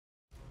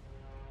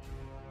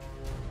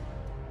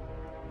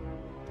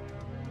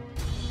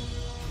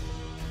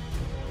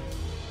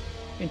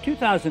In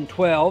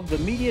 2012, the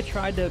media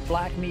tried to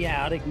black me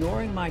out,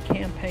 ignoring my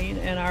campaign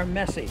and our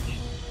message.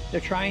 They're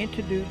trying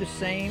to do the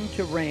same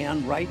to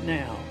Rand right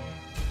now.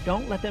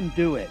 Don't let them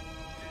do it.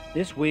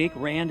 This week,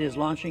 Rand is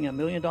launching a $1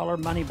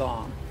 million money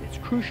bomb. It's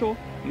crucial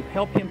you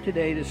help him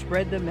today to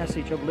spread the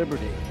message of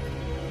liberty.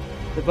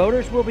 The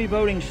voters will be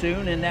voting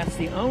soon, and that's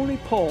the only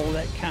poll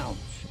that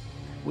counts.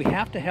 We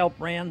have to help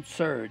Rand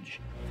surge.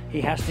 He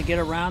has to get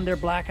around their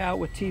blackout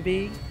with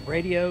TV,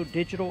 radio,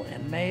 digital,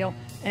 and mail,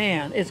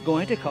 and it's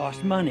going to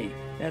cost money.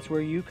 That's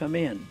where you come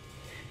in.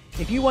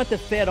 If you want the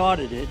Fed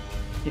audited,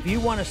 if you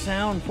want a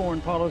sound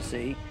foreign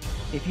policy,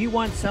 if you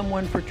want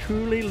someone for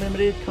truly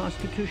limited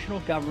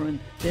constitutional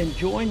government, then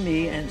join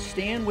me and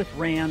stand with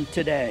Rand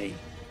today.